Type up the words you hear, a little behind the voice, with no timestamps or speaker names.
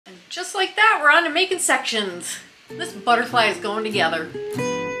just like that, we're on to making sections. This butterfly is going together.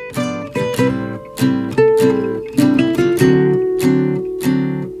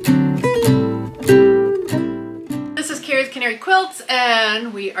 This is Carrie's Canary Quilts,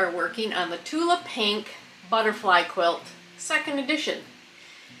 and we are working on the Tula Pink Butterfly Quilt, 2nd edition.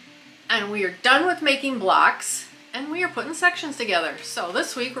 And we are done with making blocks, and we are putting sections together. So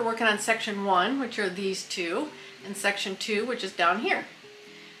this week we're working on section 1, which are these two, and section 2, which is down here.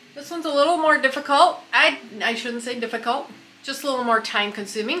 This one's a little more difficult. I shouldn't say difficult, just a little more time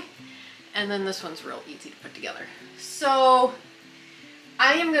consuming. And then this one's real easy to put together. So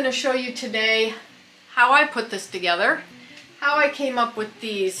I am going to show you today how I put this together, how I came up with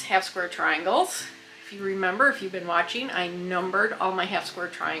these half square triangles. If you remember, if you've been watching, I numbered all my half square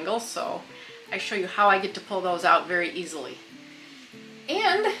triangles, so I show you how I get to pull those out very easily.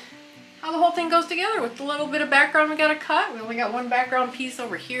 And how the whole thing goes together with the little bit of background we got to cut. We only got one background piece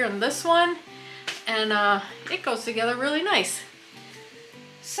over here in this one, and it goes together really nice.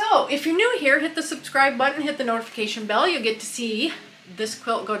 So if you're new here, hit the subscribe button, hit the notification bell. You'll get to see this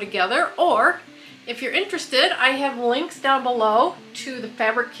quilt go together. Or if you're interested, I have links down below to the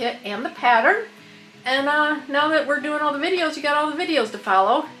fabric kit and the pattern. And now that we're doing all the videos, you got all the videos to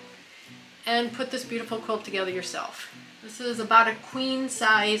follow and put this beautiful quilt together yourself. This is about a queen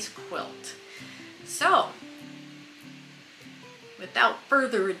size quilt. So, without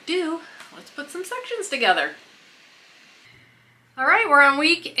further ado, let's put some sections together. Alright, we're on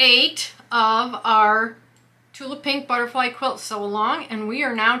week 8 of our Tula Pink Butterfly Quilt Sew Along, and we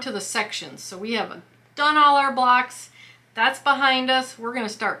are now to the sections. So we have done all our blocks. That's behind us. We're going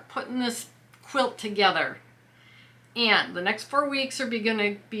to start putting this quilt together. And the next 4 weeks are going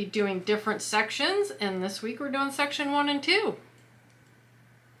to be doing different sections, and this week we're doing section 1 and 2.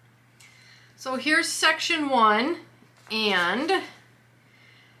 So here's section 1, and a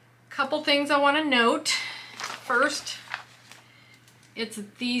couple things I want to note. First, it's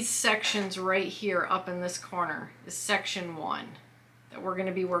these sections right here up in this corner is section 1 that we're going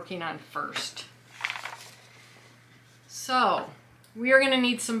to be working on first. So we are going to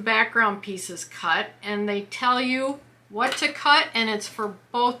need some background pieces cut, and they tell you what to cut, and it's for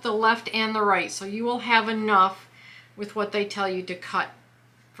both the left and the right. So you will have enough with what they tell you to cut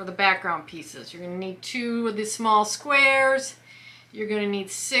for the background pieces. You're going to need 2 of these small squares. You're going to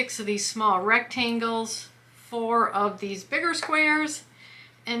need 6 of these small rectangles, 4 of these bigger squares,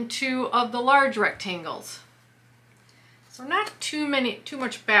 and 2 of the large rectangles. So not too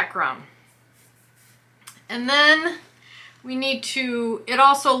much background. And then we need to, it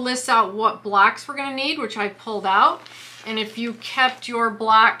also lists out what blocks we're going to need, which I pulled out. And if you kept your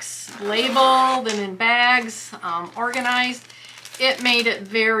blocks labeled and in bags, organized, it made it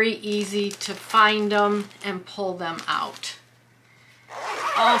very easy to find them and pull them out.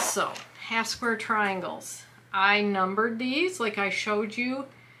 Also, half square triangles. I numbered these like I showed you,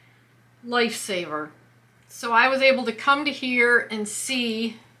 Lifesaver. So I was able to come to here and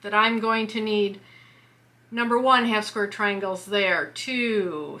see that I'm going to need number 1 half square triangles there,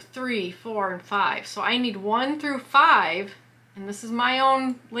 2, 3, 4, and 5. So I need 1 through 5, and this is my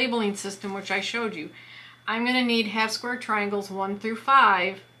own labeling system which I showed you. I'm going to need half square triangles 1 through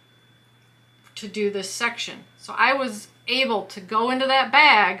 5 to do this section. So I was able to go into that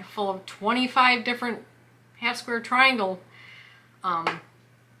bag full of 25 different half square triangle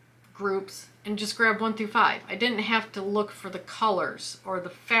groups and just grab 1 through 5. I didn't have to look for the colors or the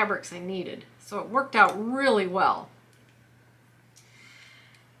fabrics I needed. So it worked out really well.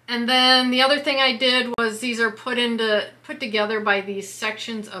 And then the other thing I did was these are put together by these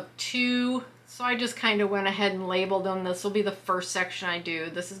sections of 2. So I just kind of went ahead and labeled them. This will be the first section I do.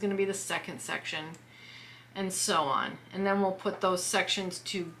 This is going to be the second section, and so on. And then we'll put those sections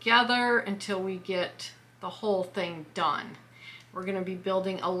together until we get the whole thing done. We're going to be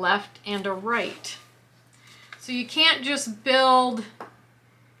building a left and a right. So you can't just build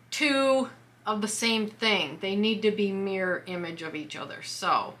 2 of the same thing. They need to be mirror image of each other.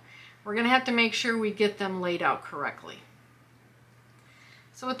 So we're going to have to make sure we get them laid out correctly.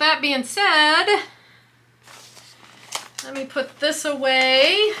 So with that being said, let me put this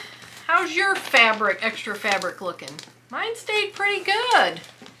away. How's your extra fabric looking? Mine stayed pretty good.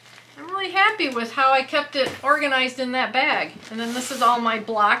 I'm really happy with how I kept it organized in that bag. And then this is all my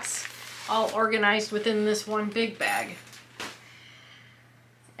blocks, all organized within this one big bag.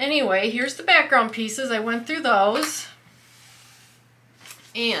 Anyway, here's the background pieces. I went through those.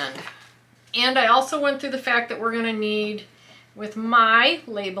 And I also went through the fact that we're going to need, with my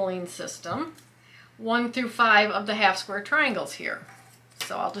labeling system, 1 through 5 of the half square triangles here.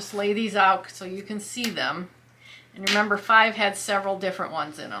 So I'll just lay these out so you can see them. And remember, 5 had several different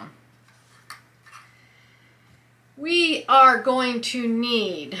ones in them. We are going to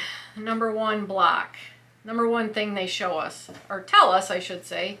need number 1 block. Number 1 thing they show us, or tell us I should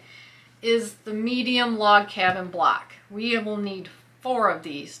say, is the medium log cabin block. We will need 4 of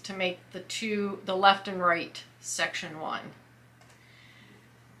these to make the left and right section 1.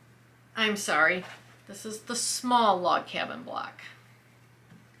 I'm sorry, this is the small log cabin block.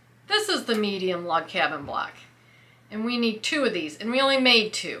 This is the medium log cabin block. And we need 2 of these, and we only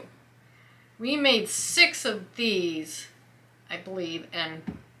made 2. We made 6 of these, I believe, and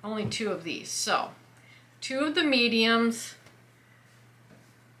only 2 of these. So, 2 of the mediums,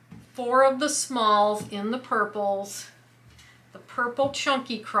 4 of the smalls in the purples, the purple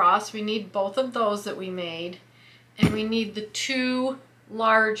chunky cross, we need both of those that we made, and we need the 2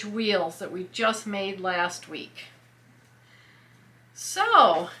 large wheels that we just made last week.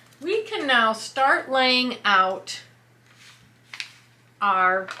 So, we can now start laying out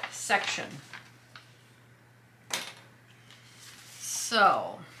our section.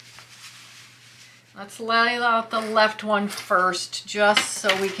 So, let's lay out the left one first, just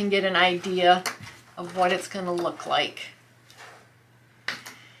so we can get an idea of what it's going to look like.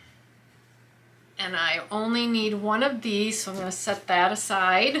 And I only need 1 of these, so I'm going to set that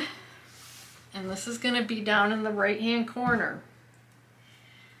aside. And this is going to be down in the right-hand corner.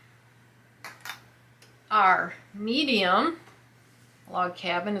 Our medium log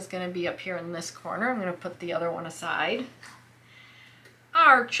cabin is going to be up here in this corner. I'm going to put the other one aside.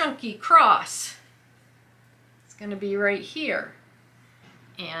 Our chunky cross is going to be right here.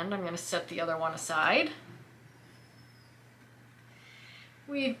 And I'm going to set the other one aside.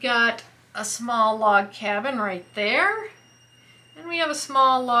 We've got a small log cabin right there. And we have a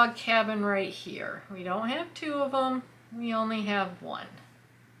small log cabin right here. We don't have 2 of them. We only have 1.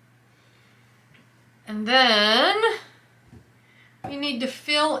 And then we need to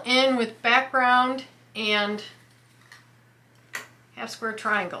fill in with background and half square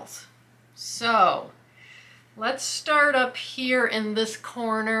triangles. So let's start up here in this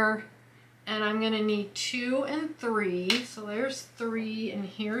corner, and I'm going to need 2 and 3. So there's 3 and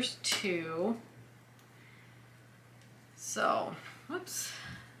here's 2. So, whoops.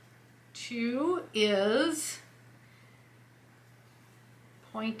 2 is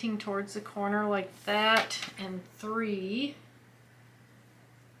pointing towards the corner like that, and 3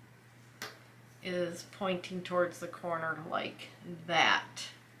 is pointing towards the corner like that.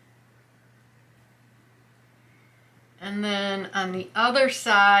 And then on the other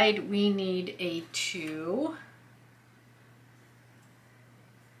side, we need a 2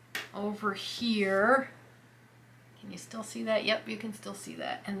 over here. Can you still see that? Yep, you can still see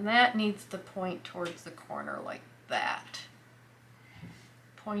that. And that needs to point towards the corner like that.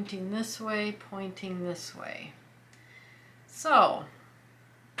 Pointing this way, pointing this way. So,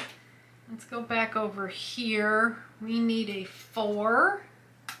 let's go back over here. We need a 4,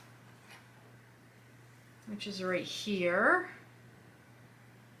 which is right here.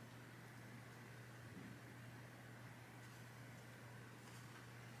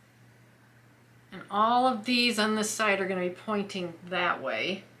 And all of these on this side are going to be pointing that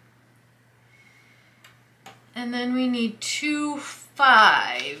way. And then we need 2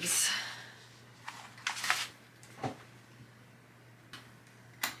 5s.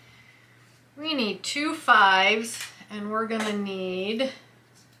 We need 2 5s, and we're going to need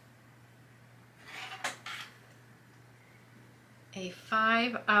a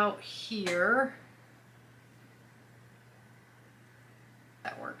 5 out here.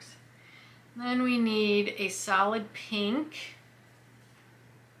 That works. Then we need a solid pink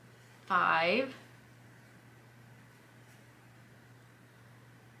 5.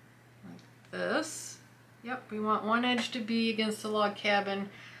 Like this. Yep, we want one edge to be against the log cabin,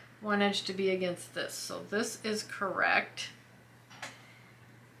 one edge to be against this. So this is correct.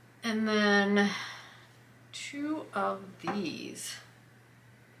 And then 2 of these.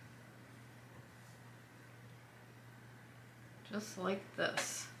 Just like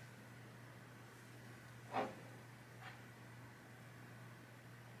this.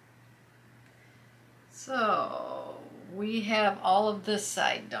 So we have all of this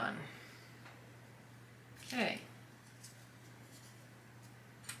side done. Okay.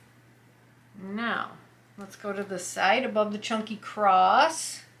 Now, let's go to the side above the chunky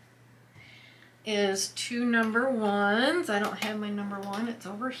cross. Is 2 number 1s. I don't have my number 1. It's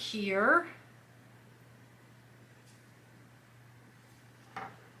over here.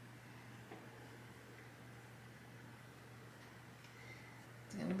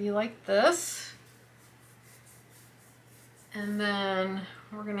 It's going to be like this. And then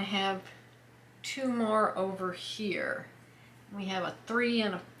we're going to have 2 more over here. We have a 3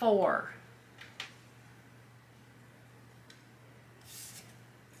 and a 4.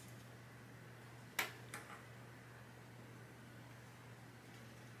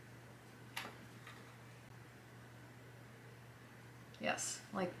 Yes,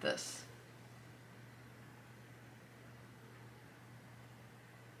 like this.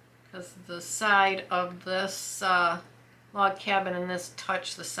 Because the side of this log cabin and this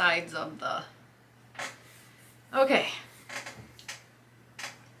touch the sides of the... Okay.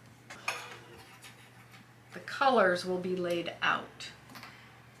 The colors will be laid out.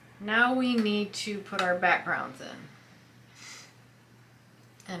 Now we need to put our backgrounds in.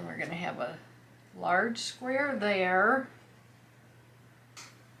 And we're going to have a large square there.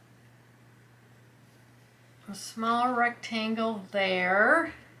 A small rectangle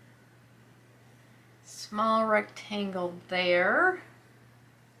there. Small rectangle there.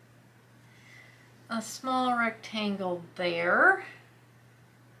 A small rectangle there.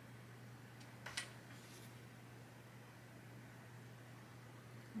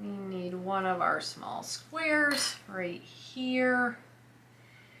 We need one of our small squares right here.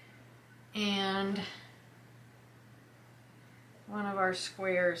 And one of our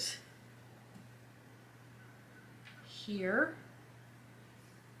squares here.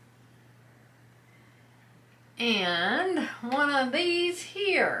 And one of these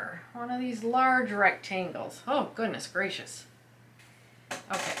here. One of these large rectangles. Oh, goodness gracious.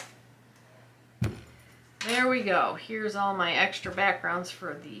 Okay. There we go. Here's all my extra backgrounds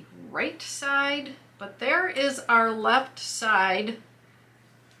for the right side. But there is our left side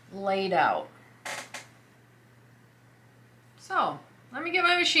laid out. So, let me get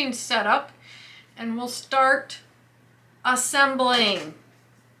my machine set up and we'll start assembling.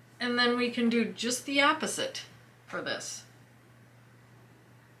 And then we can do just the opposite for this.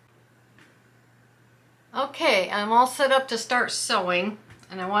 Okay, I'm all set up to start sewing,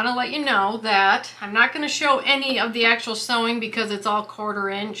 and I want to let you know that I'm not going to show any of the actual sewing because it's all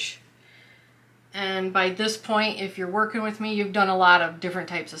 1/4 inch. And by this point, if you're working with me, you've done a lot of different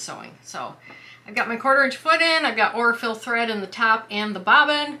types of sewing. So I've got my 1/4 inch foot in, I've got Orfill thread in the top and the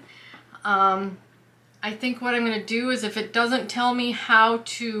bobbin. I think what I'm going to do is, if it doesn't tell me how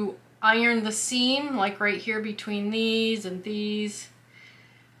to iron the seam, like right here between these and these,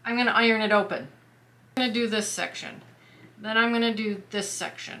 I'm going to iron it open. I'm going to do this section. Then I'm going to do this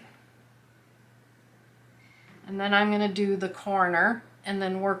section. And then I'm going to do the corner and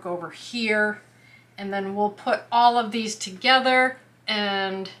then work over here. And then we'll put all of these together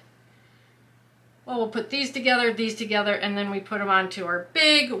and, well, we'll put these together, and then we put them onto our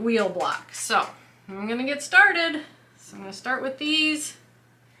big wheel block. So I'm going to get started. So I'm going to start with these.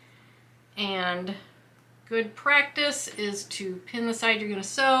 And good practice is to pin the side you're going to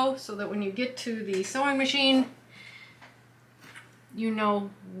sew so that when you get to the sewing machine, you know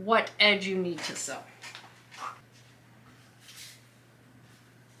what edge you need to sew.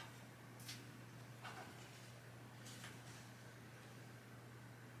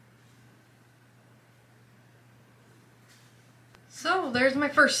 So there's my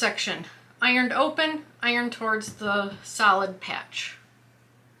first section. Ironed open, ironed towards the solid patch.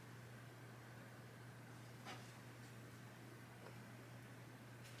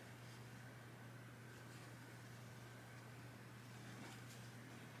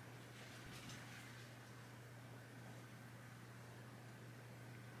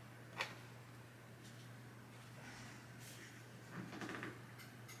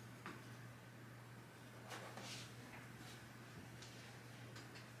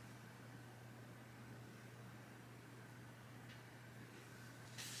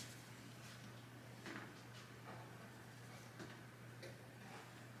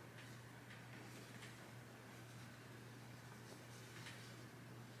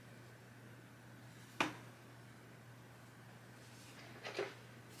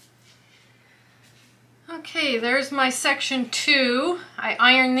 Okay, there's my section 2. I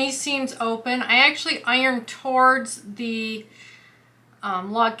iron these seams open. I actually ironed towards the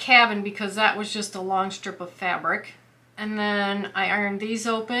log cabin because that was just a long strip of fabric. And then I ironed these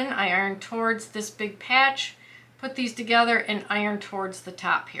open. I ironed towards this big patch, put these together, and iron towards the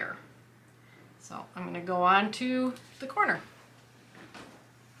top here. So I'm going to go on to the corner.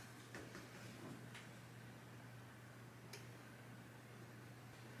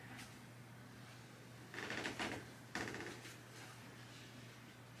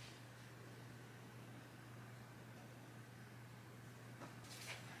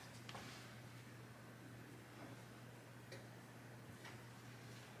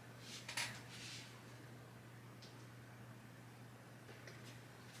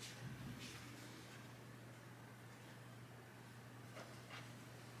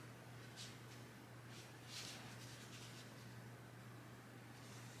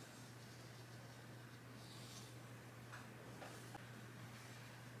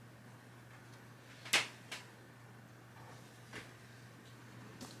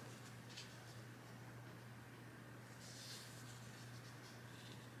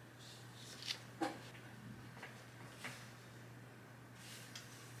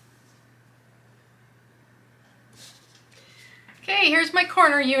 Okay, here's my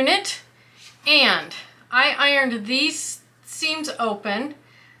corner unit, and I ironed these seams open,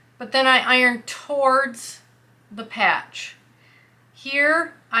 but then I ironed towards the patch.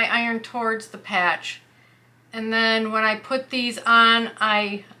 Here I ironed towards the patch, and then when I put these on,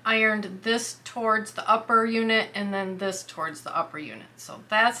 I ironed this towards the upper unit and then this towards the upper unit. So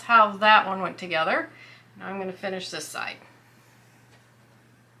that's how that one went together. Now I'm going to finish this side.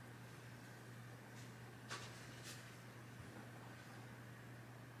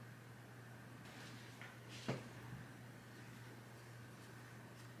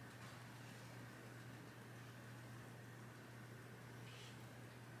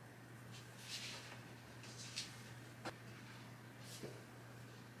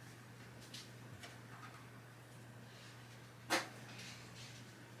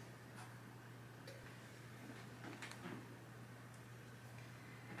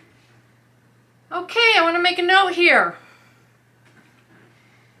 Okay, I want to make a note here.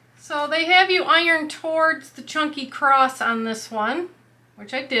 So they have you iron towards the chunky cross on this one,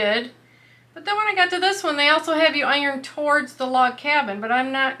 which I did. But then when I got to this one, they also have you iron towards the log cabin, but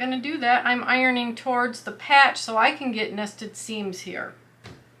I'm not going to do that. I'm ironing towards the patch so I can get nested seams here.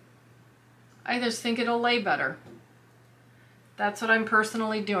 I just think it'll lay better. That's what I'm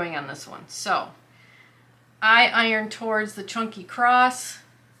personally doing on this one. So I iron towards the chunky cross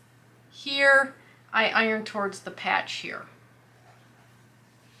here. I iron towards the patch here.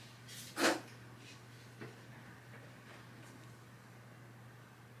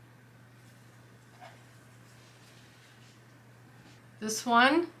 This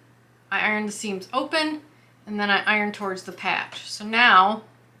one, I iron the seams open, and then I iron towards the patch. So now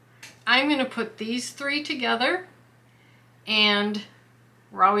I'm going to put these three together, and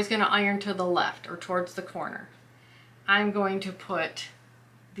we're always going to iron to the left or towards the corner. I'm going to put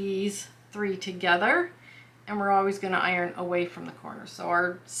these three together, and we're always going to iron away from the corner. So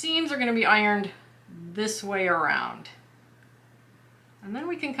our seams are going to be ironed this way around. And then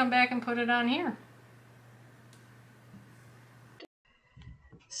we can come back and put it on here.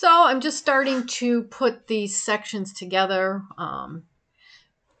 So I'm just starting to put these sections together.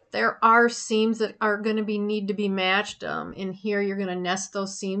 There are seams that are going to need to be matched. In here you're going to nest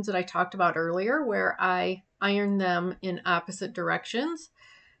those seams that I talked about earlier where I iron them in opposite directions.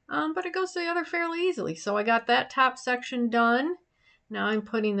 But it goes together fairly easily. So I got that top section done. Now I'm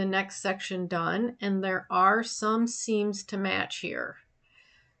putting the next section done, and there are some seams to match here.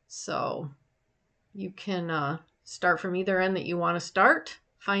 So you can start from either end that you want to start,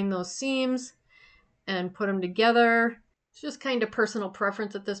 find those seams, and put them together. It's just kind of personal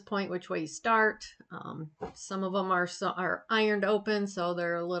preference at this point which way you start. Some of them are ironed open, so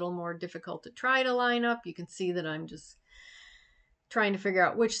they're a little more difficult to try to line up. You can see that I'm just trying to figure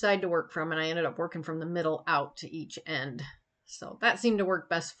out which side to work from, and I ended up working from the middle out to each end. So that seemed to work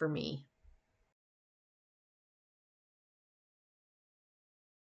best for me.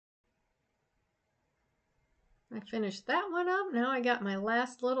 I finished that one up. Now I got my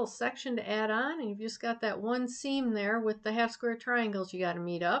last little section to add on, and you've just got that one seam there with the half square triangles you got to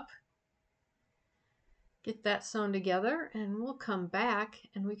meet up. Get that sewn together, and we'll come back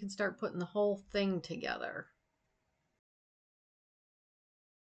and we can start putting the whole thing together.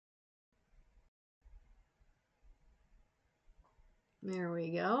 There we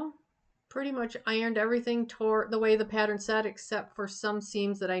go. Pretty much ironed everything toward the way the pattern said, except for some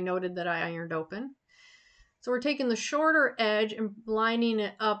seams that I noted that I ironed open. So we're taking the shorter edge and lining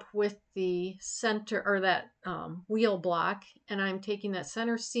it up with the center, or that wheel block, and I'm taking that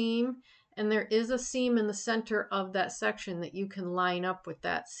center seam, and there is a seam in the center of that section that you can line up with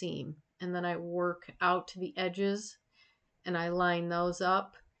that seam. And then I work out to the edges and I line those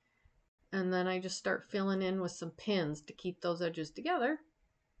up. And then I just start filling in with some pins to keep those edges together.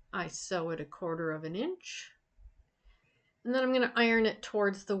 I sew it 1/4 inch. And then I'm going to iron it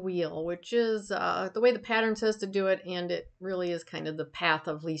towards the wheel, which is the way the pattern says to do it, and it really is kind of the path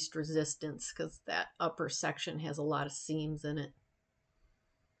of least resistance because that upper section has a lot of seams in it.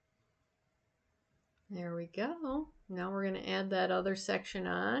 There we go. Now we're going to add that other section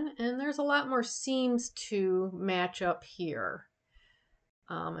on, and there's a lot more seams to match up here.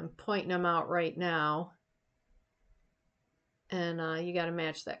 I'm pointing them out right now. And you got to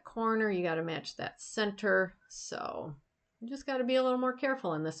match that corner, you got to match that center. So you just got to be a little more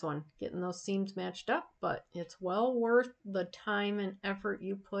careful in this one, getting those seams matched up, but it's well worth the time and effort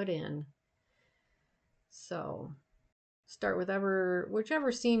you put in. So start with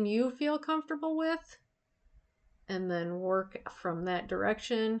whichever seam you feel comfortable with, and then work from that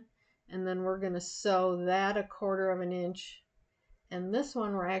direction. And then we're going to sew that 1/4 inch. And this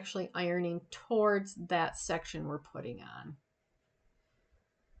one we're actually ironing towards that section we're putting on.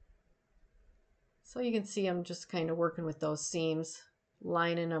 So you can see I'm just kind of working with those seams,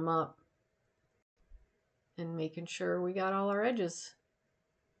 lining them up and making sure we got all our edges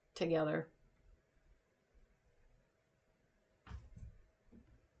together.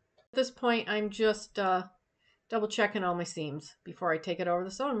 At this point, I'm just double checking all my seams before I take it over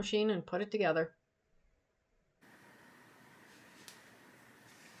the sewing machine and put it together.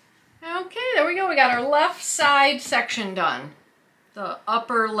 Okay, there we go. We got our left side section done. The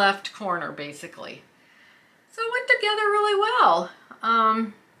upper left corner, basically. So it went together really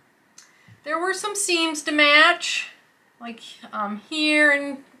well. There were some seams to match, like here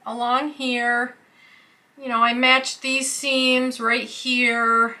and along here. You know, I matched these seams right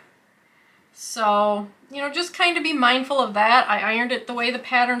here. So, you know, just kind of be mindful of that. I ironed it the way the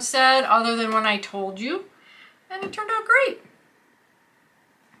pattern said, other than when I told you. And it turned out great.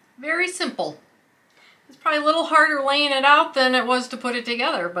 Very simple. It's probably a little harder laying it out than it was to put it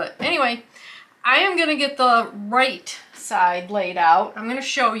together. But anyway, I am going to get the right side laid out. I'm going to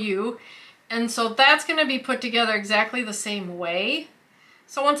show you. And so that's going to be put together exactly the same way.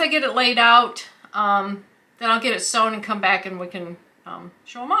 So once I get it laid out, then I'll get it sewn and come back and we can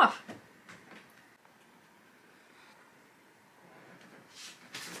show them off.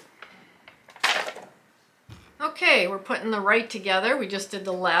 Okay, we're putting the right together. We just did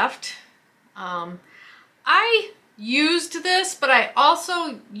the left. I used this, but I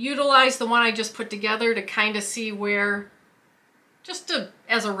also utilized the one I just put together to kind of see where,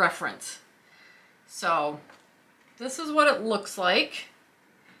 as a reference. So this is what it looks like.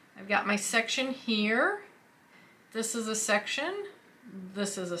 I've got my section here. This is a section.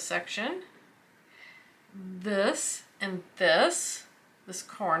 This is a section. This and this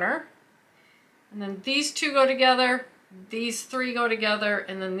corner. And then these two go together, these three go together,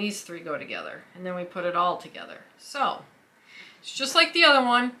 and then these three go together. And then we put it all together. So it's just like the other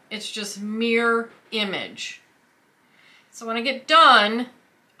one, it's just mirror image. So when I get done,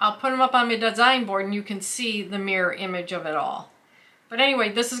 I'll put them up on my design board and you can see the mirror image of it all. But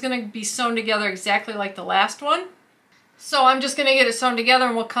anyway, this is going to be sewn together exactly like the last one. So I'm just going to get it sewn together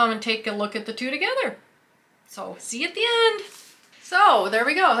and we'll come and take a look at the two together. So see you at the end. So there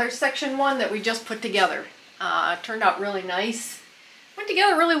we go. There's section one that we just put together. It turned out really nice. Went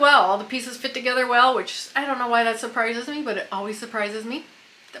together really well. All the pieces fit together well, which I don't know why that surprises me, but it always surprises me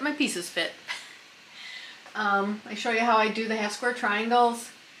that my pieces fit. I show you how I do the half square triangles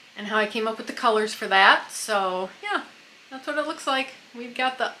and how I came up with the colors for that. So yeah, that's what it looks like. We've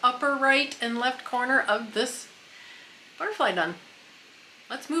got the upper right and left corner of this butterfly done.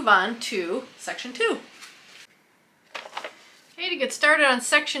 Let's move on to section two. Okay, to get started on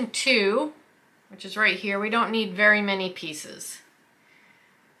section 2, which is right here, we don't need very many pieces.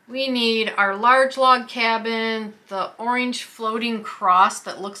 We need our large log cabin, the orange floating cross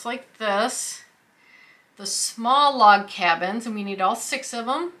that looks like this, the small log cabins, and we need all 6 of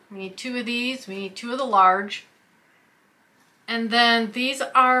them. We need 2 of these, we need 2 of the large. And then these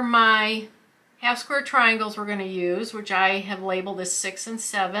are my half square triangles we're going to use, which I have labeled as 6 and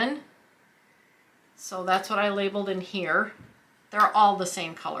 7. So that's what I labeled in here. They're all the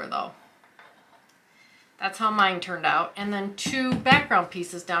same color though. That's how mine turned out. And then 2 background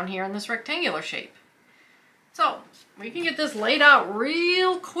pieces down here in this rectangular shape. So we can get this laid out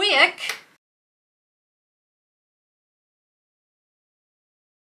real quick.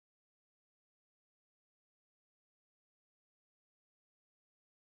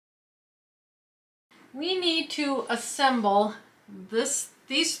 We need to assemble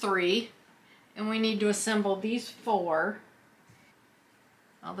these 3, and we need to assemble these 4.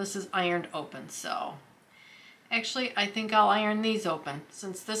 Well, this is ironed open, so actually I think I'll iron these open.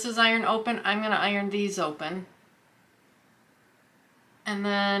 Since this is iron open, I'm going to iron these open. And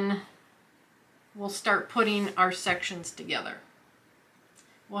then we'll start putting our sections together.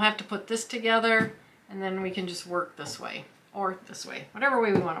 We'll have to put this together, and then we can just work this way, or this way, whatever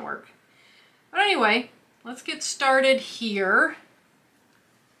way we want to work. But anyway, let's get started here.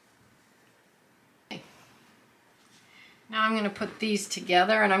 Now I'm going to put these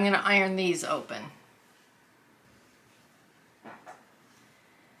together and I'm going to iron these open.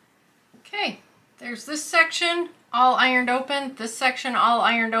 Okay, there's this section all ironed open, this section all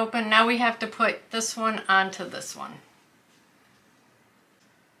ironed open. Now we have to put this one onto this one.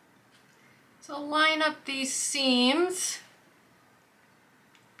 So line up these seams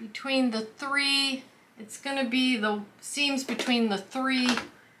between the 3. It's going to be the seams between the 3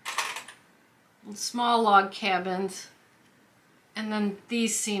 small log cabins. And then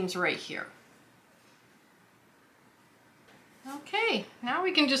these seams right here. Okay, now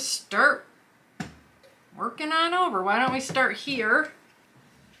we can just start working on over. Why don't we start here?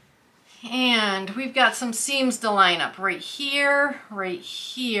 And we've got some seams to line up right here,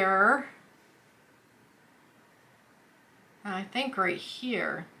 I think right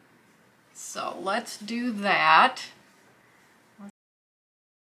here. So let's do that.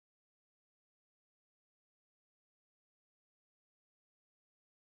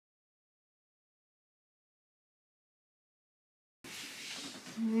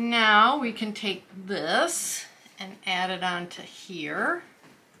 Now we can take this and add it onto here.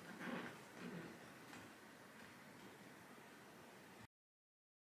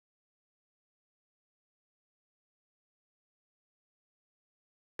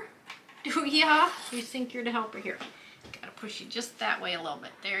 Do ya? You think you're the helper here? Gotta push you just that way a little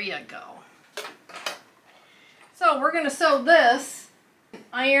bit. There you go. So we're gonna sew this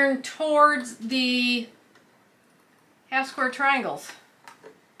iron towards the half square triangles.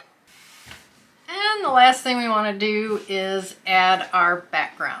 And the last thing we want to do is add our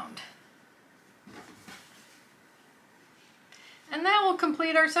background. And that will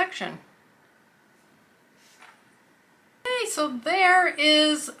complete our section. Okay, so there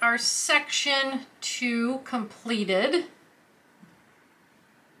is our section 2 completed.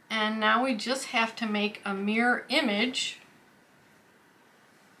 And now we just have to make a mirror image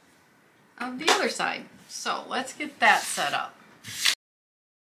of the other side. So let's get that set up.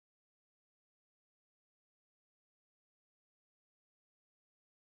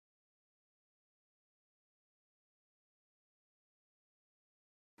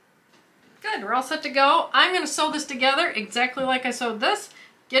 Good, we're all set to go. I'm going to sew this together exactly like I sewed this,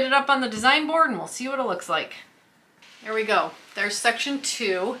 get it up on the design board, and we'll see what it looks like. There we go. There's section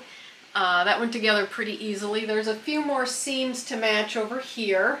 2. That went together pretty easily. There's a few more seams to match over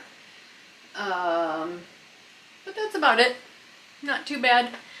here. But that's about it. Not too bad.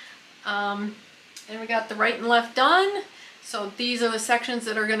 And we got the right and left done. So these are the sections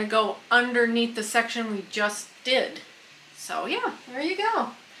that are going to go underneath the section we just did. So yeah, there you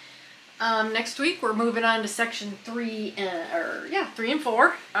go. Next week we're moving on to section 3 and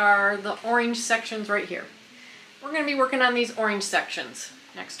 4 are the orange sections right here. We're going to be working on these orange sections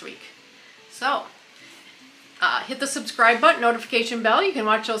next week. So hit the subscribe button, notification bell. You can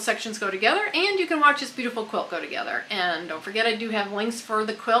watch those sections go together, and you can watch this beautiful quilt go together. And don't forget, I do have links for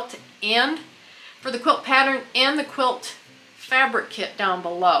the quilt and for the quilt pattern and the quilt fabric kit down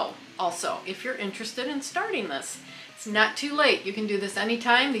below also, if you're interested in starting this. It's not too late. You can do this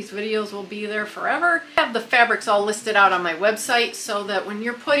anytime. These videos will be there forever. I have the fabrics all listed out on my website so that when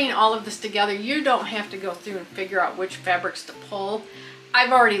you're putting all of this together, you don't have to go through and figure out which fabrics to pull.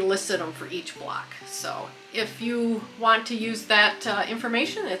 I've already listed them for each block. So if you want to use that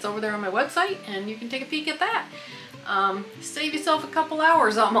information, it's over there on my website and you can take a peek at that. Save yourself a couple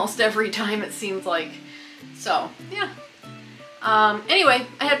hours almost every time, it seems like. So yeah. Anyway,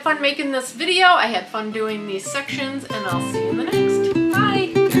 I had fun making this video. I had fun doing these sections, and I'll see you in the next. Bye!